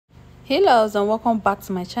Hello and welcome back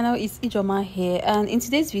to my channel. It's Ijoma here, and in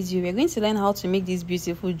today's video we're going to learn how to make this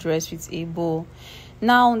beautiful dress with a bow.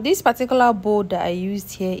 Now this particular bow that I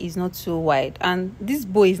used here is not too wide, and this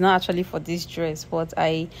bow is not actually for this dress, but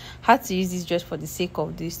I had to use this dress for the sake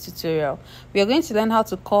of this tutorial. We are going to learn how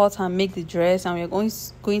to cut and make the dress, and we are going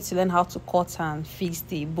to learn how to cut and fix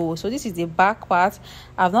the bow. So this is the back part.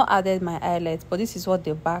 I've not added my eyelet, but this is what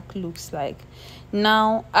the back looks like.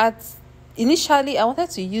 Now initially I wanted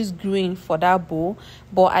to use green for that bow,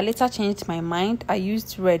 but I later changed my mind. I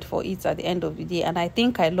used red for it at the end of the day, and I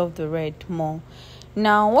think I love the red more.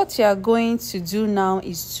 Now what you are going to do now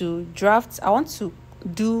is to draft. I want to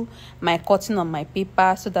do my cutting on my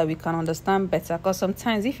paper so that we can understand better, because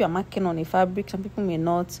sometimes if you're marking on a fabric, some people may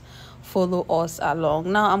not follow us along.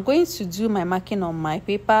 Now I'm going to do my marking on my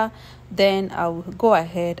paper, then I will go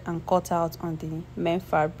ahead and cut out on the main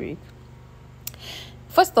fabric.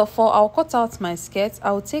 First of all, I'll cut out my skirt.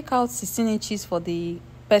 I'll take out 16 inches for the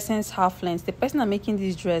person's half length. The person I'm making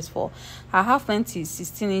this dress for, her half length is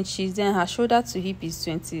 16 inches. Then her shoulder to hip is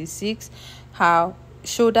 26. Her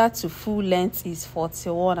shoulder to full length is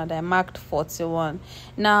 41, and I marked 41.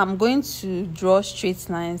 Now I'm going to draw straight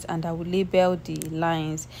lines, and I will label the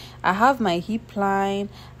lines. I have my hip line,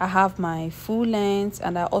 I have my full length,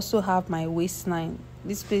 and I also have my waistline.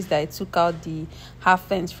 This place that I took out the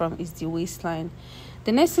half length from is the waistline.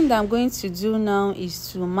 The next thing that I'm going to do now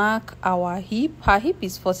is to mark our hip. Her hip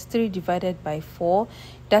is 43 divided by 4.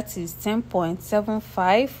 That is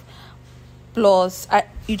 10.75 plus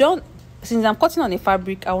since I'm cutting on a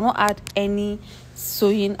fabric, I will not add any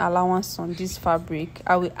sewing allowance on this fabric.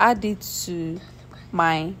 I will add it to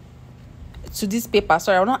this paper.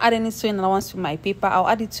 Sorry, I will not add any sewing allowance to my paper. I'll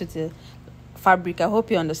add it to the fabric. I hope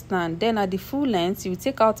you understand. Then at the full length, you will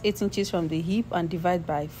take out 8 inches from the hip and divide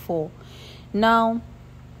by 4. Now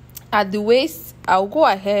at the waist, I'll go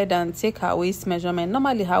ahead and take her waist measurement.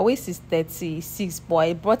 Normally her waist is 36, but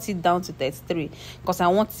I brought it down to 33 because I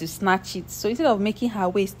want to snatch it. So instead of making her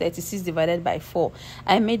waist 36 divided by 4,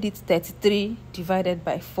 I made it 33 divided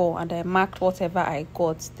by 4, and I marked whatever I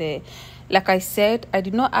got there. Like I said, I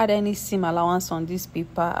did not add any seam allowance on this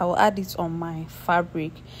paper. I will add it on my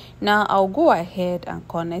fabric. Now I'll go ahead and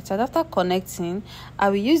connect, and after connecting, I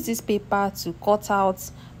will use this paper to cut out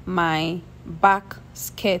my back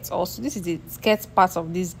skirt. Also, this is the skirt part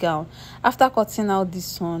of this gown. After cutting out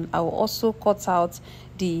this one, I will also cut out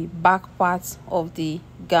the back part of the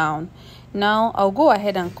gown. Now I'll go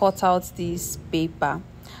ahead and cut out this paper.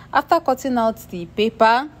 After cutting out the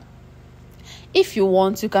paper, if you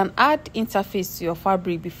want, you can add interface to your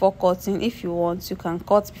fabric before cutting. If you want, you can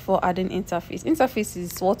cut before adding interface. Interface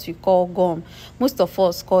is what we call gum. Most of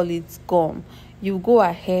us call it gum. You go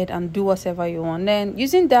ahead and do whatever you want. Then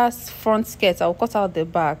using that front skirt, I'll cut out the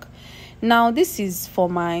back. Now this is for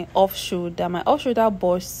my off shoulder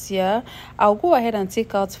bustier. I'll go ahead and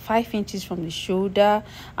take out 5 inches from the shoulder,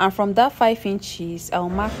 and from that 5 inches I'll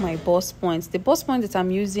mark my bust points. The bust point that I'm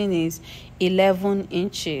using is 11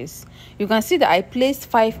 inches. You can see that I placed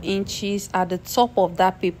 5 inches at the top of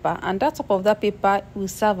that paper, and that top of that paper will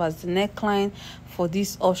serve as the neckline for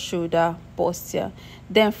this off shoulder bustier.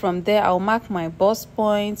 Then from there, I'll mark my bust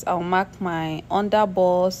points, I'll mark my under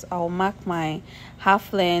bust, I'll mark my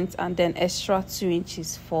half length, and then extra 2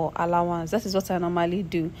 inches for allowance. That is what I normally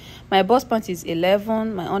do. My bust point is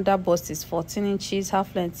 11, my under bust is 14 inches,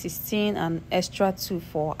 half length 16, and extra 2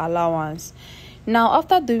 for allowance. Now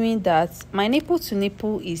after doing that, my nipple to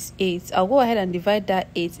nipple is 8. I'll go ahead and divide that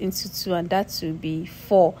 8 into 2, and that will be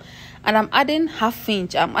 4. And I'm adding half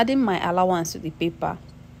inch. I'm adding my allowance to the paper.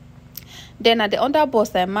 Then at the under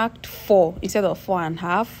bust, I marked 4 instead of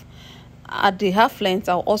 4.5. At the half length,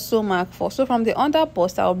 I'll also mark 4. So from the under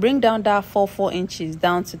bust, I'll bring down that 4 inches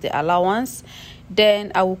down to the allowance.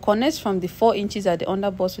 Then I will connect from the 4 inches at the under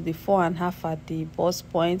bust to the 4.5 at the bust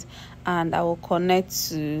point, and I will connect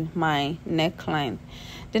to my neckline.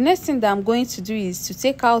 The next thing that I'm going to do is to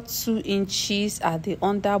take out 2 inches at the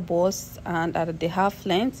under bust, and at the half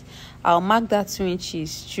length, I'll mark that 2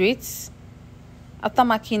 inches straight. After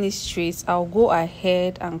marking it straight, I'll go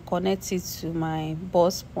ahead and connect it to my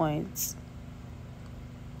bust point.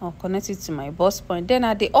 I'll connect it to my bust point. Then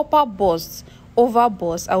at the upper bust, over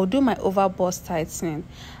bust, I will do my over bust tightening.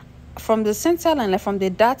 From the center line, like from the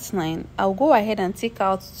dart line, I'll go ahead and take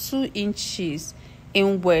out 2 inches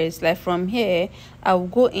inwards. Like from here, I will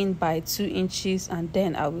go in by 2 inches, and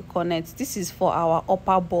then I will connect. This is for our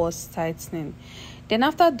upper bust tightening. Then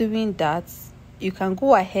after doing that, you can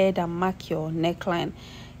go ahead and mark your neckline.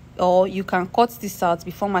 or you can cut this out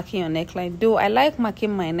before marking your neckline, though I like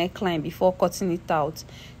marking my neckline before cutting it out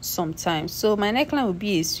sometimes. So my neckline will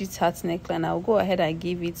be a sweetheart neckline. I'll go ahead and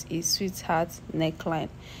give it a sweetheart neckline.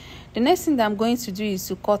 The next thing that I'm going to do is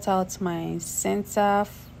to cut out my center,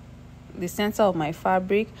 the center of my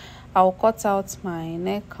fabric. I'll cut out my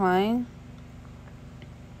neckline.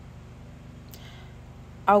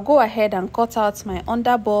 I'll go ahead and cut out my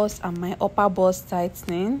under bust and my upper bust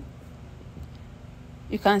tightening.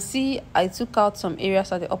 You can see I took out some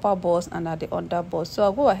areas at the upper bust and at the under bust. So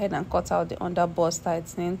I'll go ahead and cut out the under bust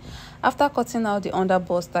tightening. After cutting out the under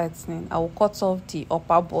bust tightening, I will cut off the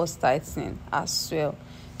upper bust tightening as well.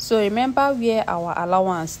 So remember where our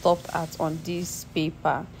allowance stopped at on this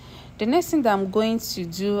paper. The next thing that I'm going to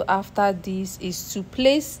do after this is to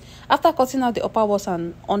place, after cutting out the upper bust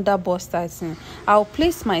and under bust tightening, I'll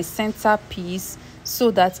place my center piece so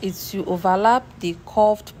that it will overlap the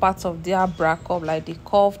curved part of their bracket, like the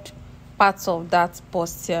curved parts of that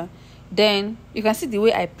bustier. Then you can see the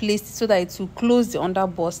way I placed it so that it will close the under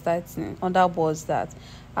bust tightening, under bust that.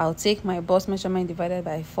 I'll take my bust measurement divided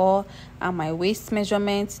by 4 and my waist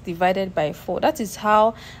measurement divided by 4. That is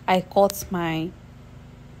how I cut my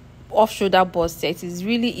off-shoulder bustier. It is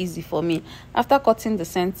really easy for me. After cutting the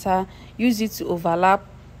center, use it to overlap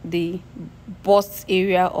the bust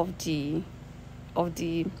area of the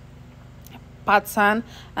pattern,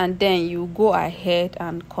 and then you go ahead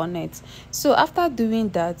and connect. So after doing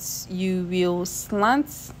that, you will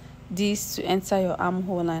slant this to enter your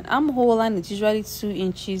armhole line. Armhole line is usually 2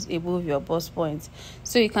 inches above your bust point.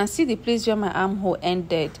 So you can see the place where my armhole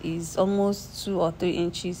ended is almost 2 or 3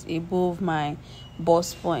 inches above my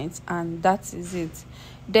bust point, and that is it.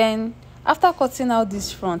 Then after cutting out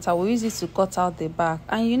this front, I will use it to cut out the back.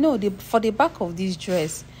 And you know, for the back of this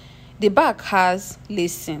dress, the back has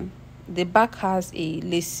lacing. The back has a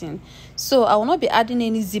lacing, so I will not be adding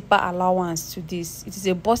any zipper allowance to this. It is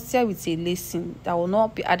a bustier with a lacing. I will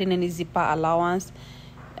not be adding any zipper allowance.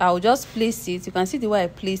 I will just place it. You can see the way I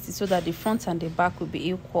placed it so that the front and the back will be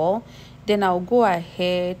equal. Then I'll go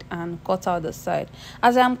ahead and cut out the side.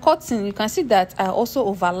 As I am cutting, you can see that I also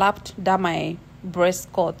overlapped that my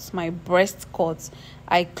breast cut.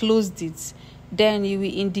 I closed it. Then you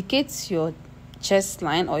will indicate your chest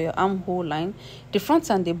line or your armhole line. The front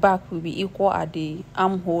and the back will be equal at the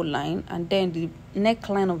armhole line, and then the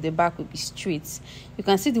neckline of the back will be straight. You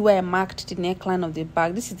can see the way I marked the neckline of the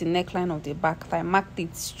back. This is the neckline of the back. I marked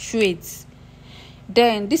it straight.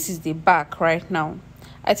 Then this is the back right now.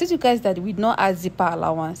 I told you guys that we did not add zipper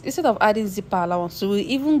allowance. Instead of adding zipper allowance, so we'll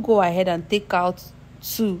even go ahead and take out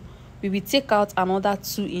 2. We will take out another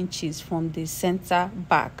 2 inches from the center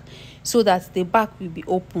back so that the back will be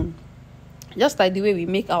open. Just like the way we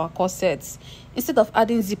make our corsets, instead of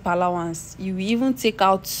adding zip allowance, you will even take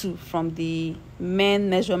out 2 from the main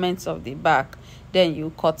measurements of the back, then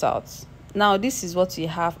you cut out. Now this is what we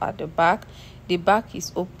have at the back. The back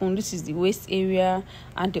is open. This is the waist area,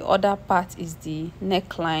 and the other part is the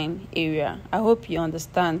neckline area. I hope you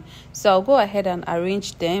understand. So I'll go ahead and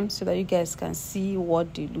arrange them so that you guys can see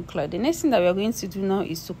what they look like. The next thing that we're going to do now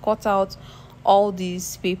is to cut out all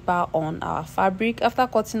this paper on our fabric. After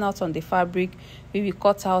cutting out on the fabric, we will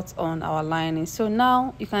cut out on our lining. So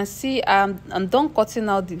now you can see I'm done cutting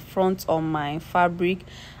out the front on my fabric,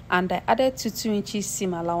 and I added 2 inches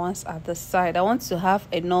seam allowance at the side. I want to have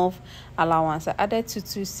enough allowance. I added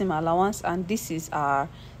 2 seam allowance, and this is our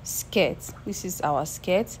skirt. This is our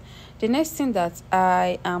skirt. The next thing that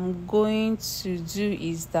I am going to do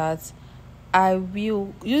is that I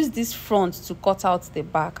will use this front to cut out the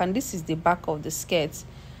back, and this is the back of the skirt.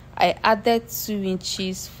 I added 2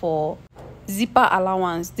 inches for zipper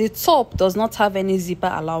allowance. The top does not have any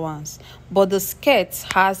zipper allowance, but the skirt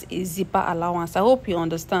has a zipper allowance. I hope you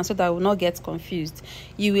understand so that I will not get confused.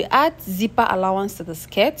 You will add zipper allowance to the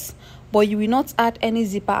skirt, but you will not add any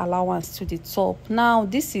zipper allowance to the top. Now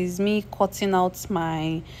this is me cutting out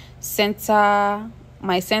my center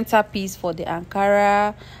piece for the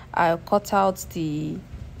Ankara. I'll cut out the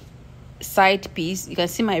side piece. You can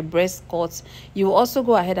see my breast cut. You will also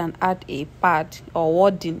go ahead and add a pad or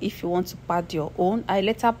wadding if you want to pad your own. I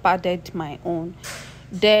later padded my own.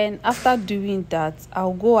 Then after doing that,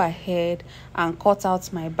 I'll go ahead and cut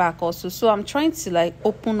out my back also. So I'm trying to like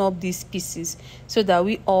open up these pieces so that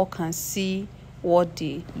we all can see what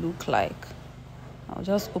they look like. I'll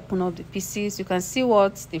just open up the pieces. You can see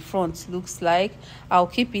what the front looks like. I'll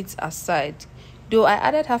keep it aside. Though I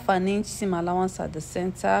added 1/2 inch seam allowance at the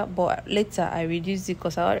center, but later I reduced it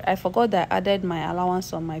because I forgot that I added my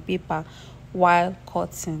allowance on my paper while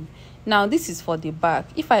cutting. Now this is for the back.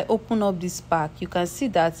 If I open up this back, you can see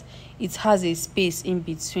that it has a space in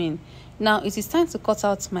between. Now it is time to cut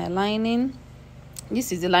out my lining.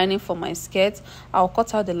 This is the lining for my skirt. I'll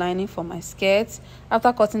cut out the lining for my skirt.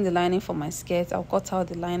 After cutting the lining for my skirt, I'll cut out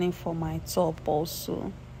the lining for my top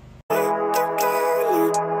also.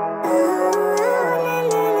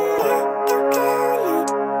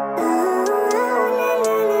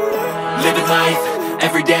 Living life,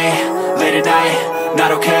 every day, late at night,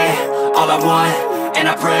 not okay. All I want, and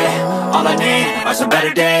I pray, all I need are some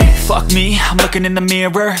better days. Fuck me, I'm looking in the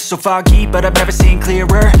mirror, so foggy, but I've never seen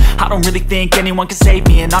clearer. I don't really think anyone can save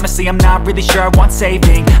me, and honestly I'm not really sure I want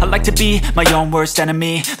saving. I like to be my own worst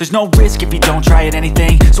enemy. There's no risk if you don't try at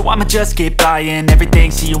anything, so I'ma just keep buying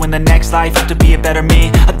everything. See you in the next life, have to be a better me.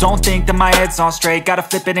 I don't think that my head's on straight, gotta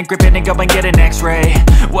flip it and grip it and go and get an x-ray.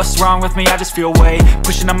 What's wrong with me? I just feel weight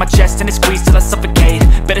pushing on my chest and it squeezes till I suffocate.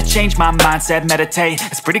 Better change my mindset, meditate.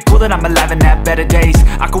 It's pretty cool that I'm alive and have better days.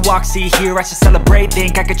 I could walk, see, hear, I should celebrate.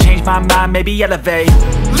 Think I could change my mind, maybe elevate.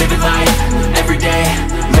 Living life, every day,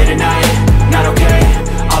 late at night, not okay.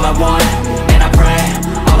 All I want, and I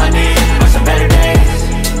pray, all I need are some better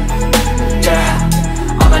days.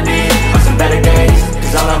 Yeah, all I need are some better days.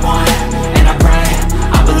 Cause all I want, and I pray,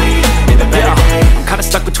 I believe in the better days. I'm kinda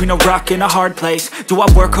stuck between a rock and a hard place. Do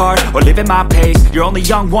I work hard or live at my pace? You're only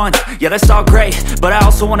young once, yeah that's all great, but I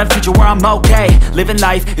also want a future where I'm okay. Living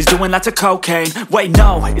life is doing lots of cocaine. Wait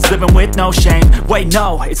no, it's living with no shame. Wait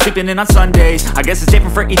no, it's sleeping in on Sundays. I guess it's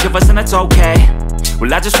different for each of us and that's okay.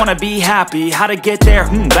 Well I just wanna be happy, how to get there?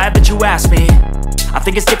 Glad that you asked me. I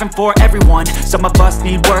think it's different for everyone. Some of us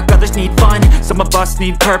need work, others need fun. Some of us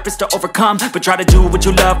need purpose to overcome. But try to do what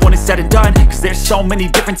you love when it's said and done. Cause there's so many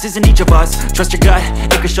differences in each of us. Trust your gut,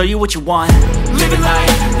 it can show you what you want. Living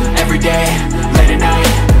life, every day, late at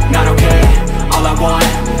night, not okay. All I want,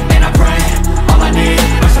 and I pray, all I need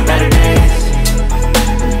are some better days.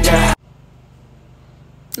 Yeah.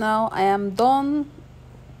 Now I am done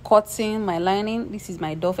cutting my lining. This is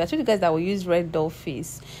my doll face. I told you guys that I will use red doll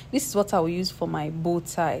face. This is what I will use for my bow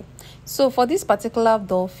tie. So for this particular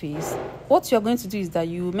doll face, what you're going to do is that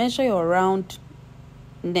you measure your round,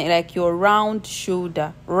 like your round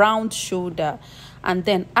shoulder, and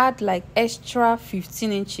then add like extra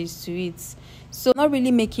 15 inches to it. So not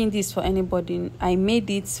really making this for anybody. I made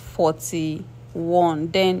it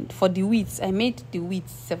 41. Then for the width, I made the width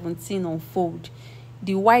 17 on fold.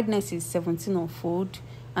 The wideness is 17 on fold,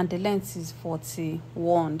 and the length is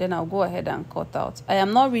 41. Then I'll go ahead and cut out. I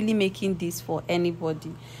am not really making this for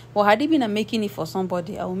anybody, but had it been I'm making it for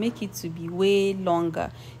somebody, I will make it to be way longer,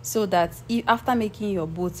 so that if after making your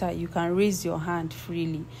bow tie you can raise your hand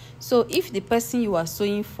freely. So if the person you are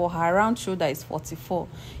sewing for, her round shoulder is 44,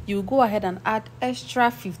 you go ahead and add extra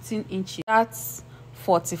 15 inches. That's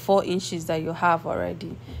 44 inches that you have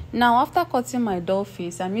already. Now after cutting my doll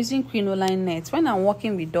face, I'm using crinoline net. When I'm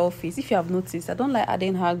working with doll face, if you have noticed, I don't like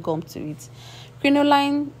adding hard gum to it.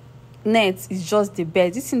 Crinoline net is just the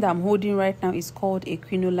best. This thing that I'm holding right now is called a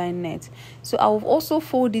crinoline net. So I will also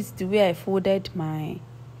fold it the way I folded my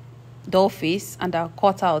doll face, and I'll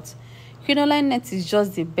cut out. Crinoline net is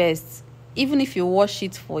just the best. Even if you wash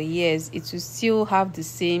it for years, it will still have the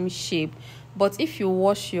same shape. But if you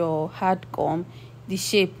wash your hard gum, the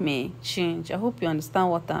shape may change. I hope you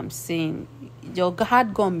understand what I'm saying. Your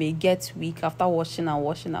hard gum may get weak after washing and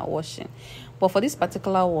washing and washing, but for this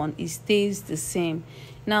particular one it stays the same.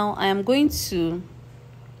 Now I am going to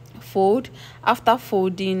fold. After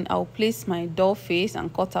folding, I'll place my doll face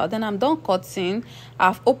and cut out. Then I'm done cutting.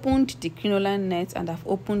 I've opened the crinoline net and I've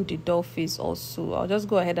opened the doll face also. I'll just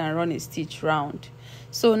go ahead and run a stitch round.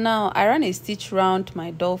 So now I ran a stitch round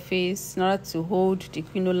my doll face in order to hold the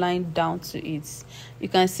crinoline down to it. You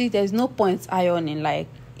can see there's no point ironing. Like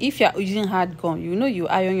if you're using hard gum, you know you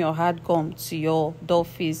iron your hard gum to your doll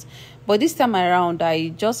face, but this time around I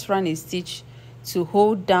just ran a stitch to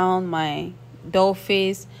hold down my doll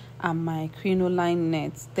face and my crinoline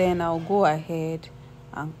net. Then I'll go ahead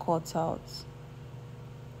and cut out.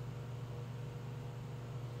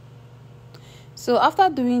 So after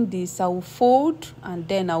doing this, I will fold and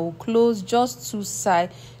then I will close just two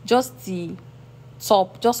sides, just the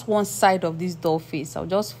top, just one side of this doll face. I'll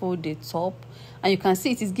just fold the top, and you can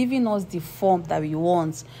see it is giving us the form that we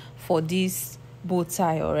want for this bow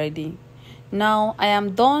tie already. Now I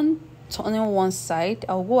am done turning one side.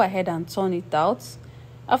 I'll go ahead and turn it out.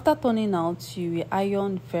 After turning out, you will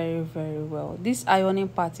iron very well. This ironing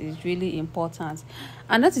part is really important,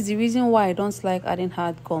 and that is the reason why I don't like adding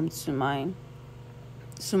hard gum to mine.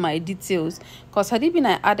 to my details, because had it been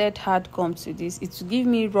I added hard gum to this, it will give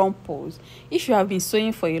me rumples. If you have been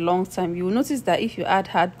sewing for a long time, you will notice that if you add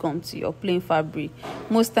hard gum to your plain fabric,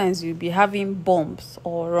 most times you'll be having bumps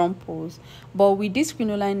or rumples. But with this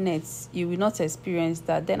crinoline nets, you will not experience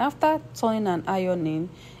that. Then after turning and ironing,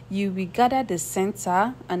 you will gather the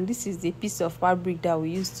center, and this is the piece of fabric that we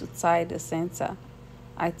use to tie the center.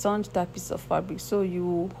 I turned that piece of fabric, so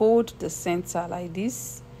you hold the center like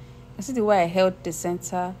this. You see the way I held the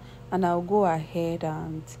center, and I'll go ahead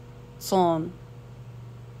and turn.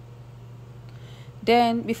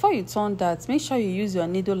 Then before you turn that, make sure you use your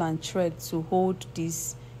needle and thread to hold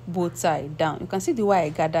this bow tie down. You can see the way I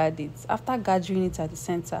gathered it. After gathering it at the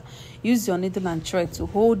center, use your needle and thread to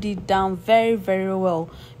hold it down very, very well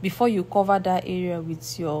before you cover that area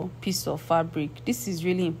with your piece of fabric. This is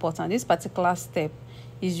really important. This particular step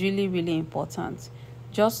is really, really important.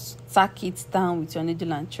 Just tack it down with your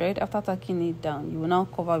needle and thread. After tacking it down, you will now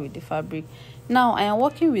cover with the fabric. Now I am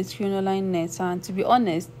working with crinoline net, and to be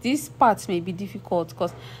honest, this part may be difficult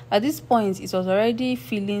because at this point it was already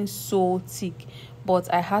feeling so thick,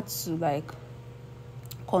 but I had to like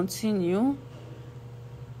continue.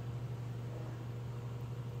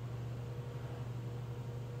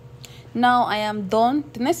 Now I am done.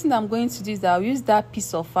 The next thing that I'm going to do is that I'll use that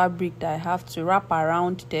piece of fabric that I have to wrap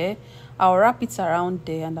around there. I'll wrap it around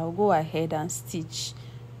there, and I'll go ahead and stitch.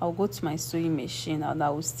 I'll go to my sewing machine and I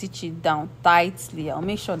will stitch it down tightly. I'll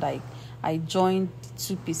make sure that I join the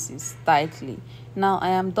two pieces tightly. Now I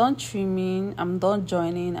am done trimming, I'm done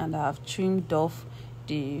joining, and I have trimmed off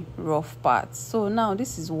the rough parts. So now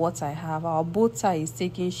this is what I have. Our bow tie is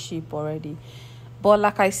taking shape already. But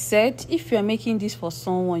like I said, if you're making this for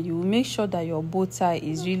someone, you will make sure that your bow tie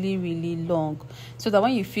is really, really long, so that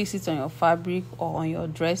when you fix it on your fabric or on your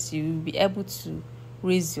dress, you will be able to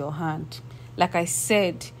raise your hand. Like I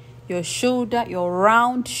said, your shoulder, your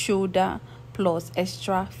round shoulder plus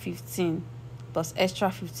extra 15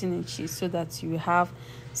 inches, so that you have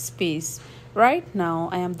space. Right now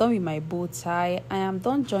I am done with my bow tie. I am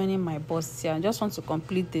done joining my bustier. I just want to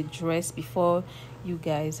complete the dress before you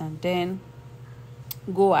guys, and then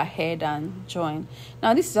go ahead and join.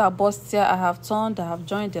 Now this is our bustier. I have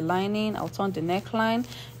joined the lining. I'll turn the neckline.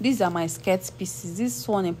 These are my skirt pieces. This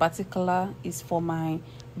one in particular is for my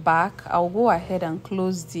back. I'll go ahead and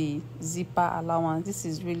close the zipper allowance. This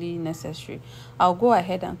is really necessary. I'll go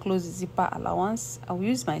ahead and close the zipper allowance. I'll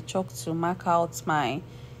use my chalk to mark out my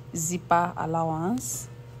zipper allowance.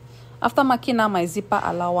 After marking out my zipper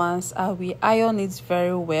allowance, I will iron it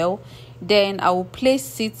very well. Then I will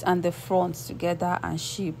place it and the front together and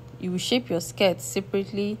shape. You will shape your skirt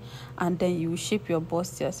separately, and then you will shape your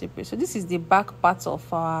bustier separately. So this is the back part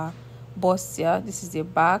of our bustier. This is the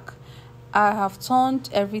back. I have turned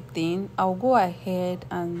everything. I'll go ahead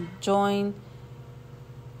and join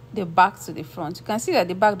the back to the front. You can see that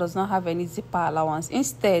the back does not have any zipper allowance.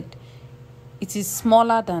 Instead, it is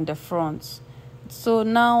smaller than the front. So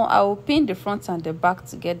now I will pin the front and the back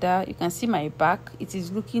together. You can see my back. It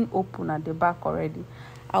is looking open at the back already.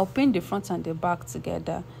 I'll pin the front and the back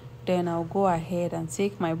together. Then I'll go ahead and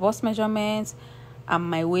take my bust measurements and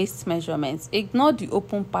my waist measurements. Ignore the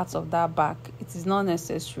open part of that back. It is not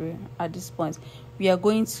necessary at this point. We are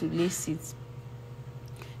going to lace it.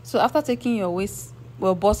 So after taking your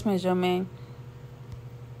bust measurement,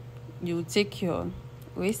 you will take your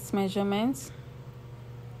waist measurements.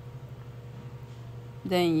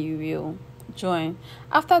 Then you will join.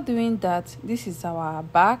 After doing that, this is our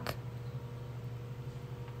back.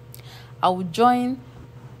 I will join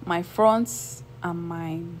my front and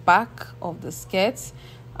my back of the skirt.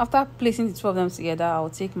 After placing the two of them together, I'll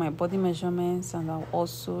take my body measurements and I'll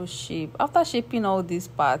also shape. After shaping all these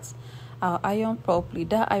parts, I'll iron properly.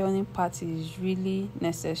 That ironing part is really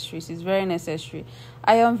necessary. It is very necessary.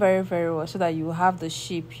 Iron very, very well so that you have the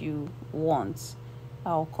shape you want.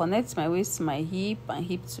 I'll connect my waist to my hip and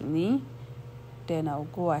hip to knee. Then I'll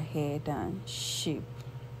go ahead and shape.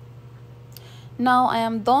 Now I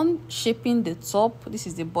am done shaping the top. This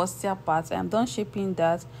is the bustier part. I am done shaping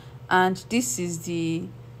that, and this is the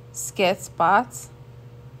skirt part.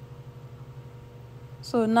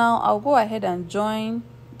 So now I'll go ahead and join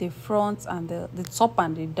the front and the top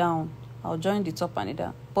and the down. I'll join the top and the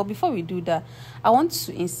down. But before we do that, I want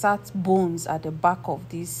to insert bones at the back of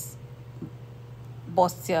this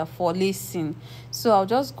bustier for lacing. So I'll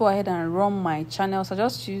just go ahead and run my channels. I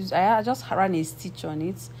just ran a stitch on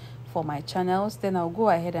it for my channels. Then I'll go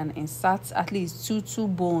ahead and insert at least two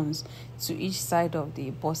bones to each side of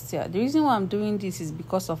the bustier. The reason why I'm doing this is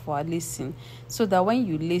because of our lacing, so that when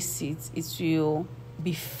you lace it, it will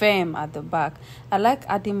be firm at the back. I like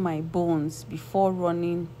adding my bones before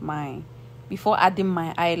running my before adding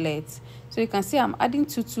my eyelet. So you can see I'm adding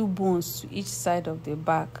two bones to each side of the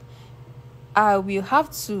back. I will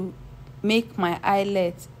have to make my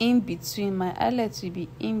eyelet in between. My eyelet will be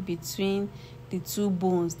in between the two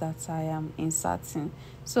bones that I am inserting.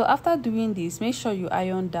 So after doing this, make sure you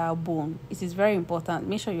iron that bone. It is very important.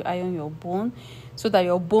 Make sure you iron your bone so that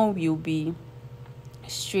your bone will be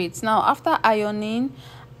straight. Now after ironing,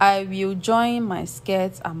 I will join my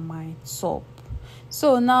skirt and my top.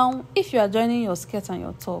 So now if you are joining your skirt and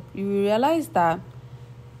your top, you will realize that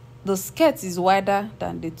the skirt is wider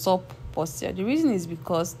than the top bustier. The reason is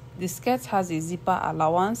because the skirt has a zipper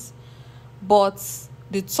allowance, but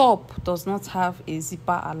the top does not have a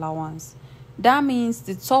zipper allowance. That means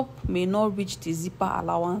the top may not reach the zipper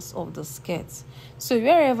allowance of the skirt. So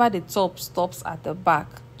wherever the top stops at the back,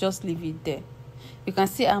 just leave it there. You can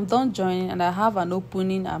see I'm done joining and I have an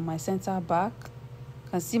opening at my center back.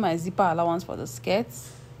 You can see my zipper allowance for the skirt.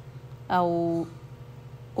 I will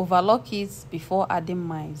overlock it before adding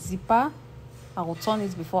my zipper. I will turn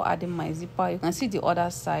it before adding my zipper. You can see the other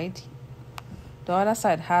side. The other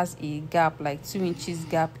side has a gap, like 2 inches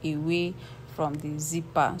gap away from the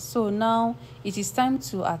zipper. So now it is time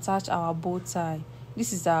to attach our bow tie.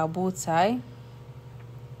 This is our bow tie.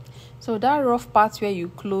 So that rough part where you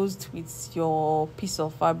closed with your piece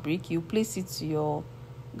of fabric, you place it to your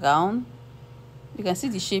gown. You can see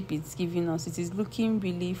the shape it's giving us. It is looking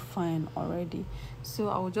really fine already. So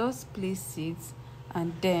I will just place it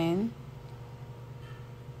and then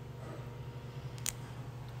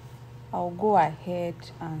I'll go ahead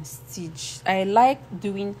and stitch. I like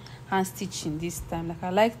doing hand stitching this time. Like I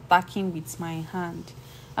like tacking with my hand.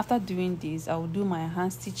 After doing this, I will do my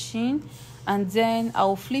hand stitching and then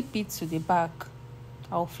I'll flip it to the back.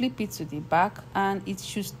 I'll flip it to the back and it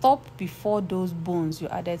should stop before those bones you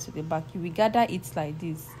added to the back. You will gather it like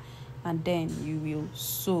this and then you will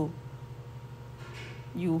sew.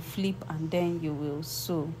 You will flip and then you will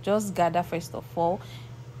sew. Just gather first of all,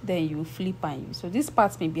 then you flip and you. So this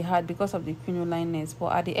part may be hard because of the crinolineness,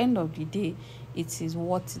 but at the end of the day, it is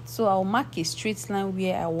worth it. So I'll mark a straight line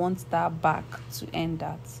where I want that back to end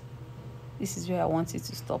at. This is where I want it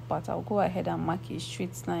to stop at. I'll go ahead and mark a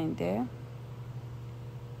straight line there.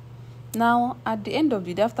 Now at the end of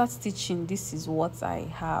the day, after stitching, this is what I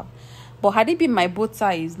have. But had it been my bow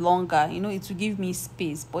tie is longer, you know, it will give me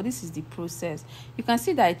space. But this is the process. You can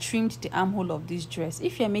see that I trimmed the armhole of this dress.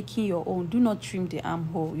 If you're making your own, do not trim the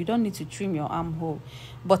armhole. You don't need to trim your armhole.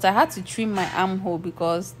 But I had to trim my armhole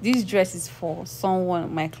because this dress is for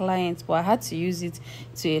someone, my client, but I had to use it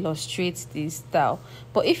to illustrate this style.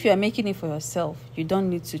 But if you're making it for yourself, you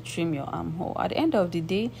don't need to trim your armhole. At the end of the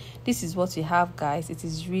day, this is what we have, guys. It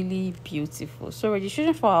is really beautiful. So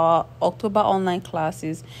registration for our October online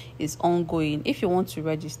classes is ongoing. If you want to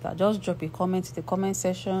register, just drop a comment in the comment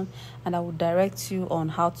section and I will direct you on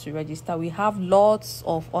how to register. We have lots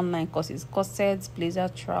of online courses: corsets, blazer,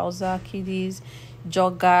 trouser, kiddies,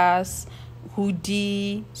 joggers,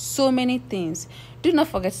 hoodie, so many things. Do not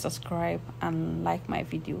forget to subscribe and like my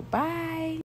video. Bye.